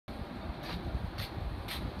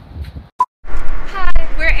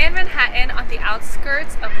the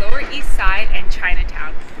outskirts of Lower East Side and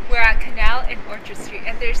Chinatown. We're at Canal and Orchard Street,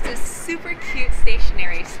 and there's this super cute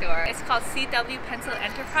stationery store. It's called CW Pencil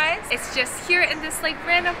Enterprise. It's just here in this like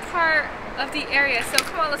random part of the area. So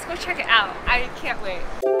come on, let's go check it out. I can't wait.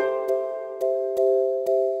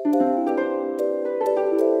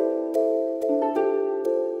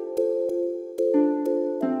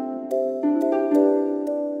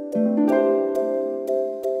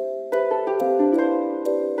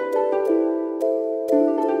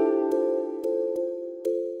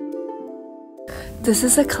 This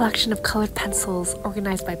is a collection of colored pencils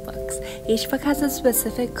organized by books. Each book has a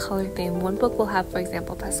specific color theme. One book will have, for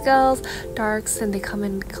example, pastels, darks, and they come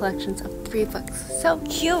in collections of 3 books. So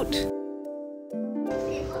cute!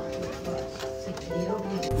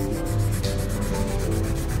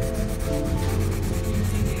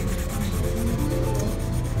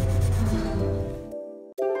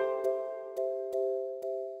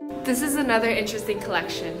 This is another interesting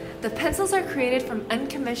collection. The pencils are created from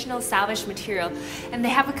unconventional salvaged material, and they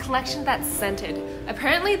have a collection that's scented.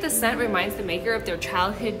 Apparently the scent reminds the maker of their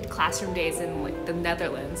childhood classroom days in like the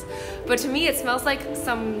Netherlands. But to me it smells like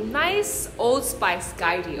some nice Old Spice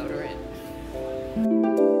guy deodorant.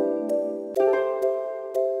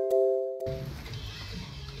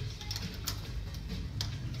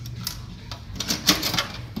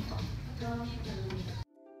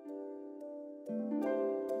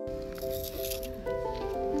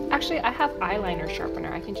 Actually, I have eyeliner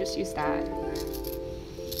sharpener. I can just use that.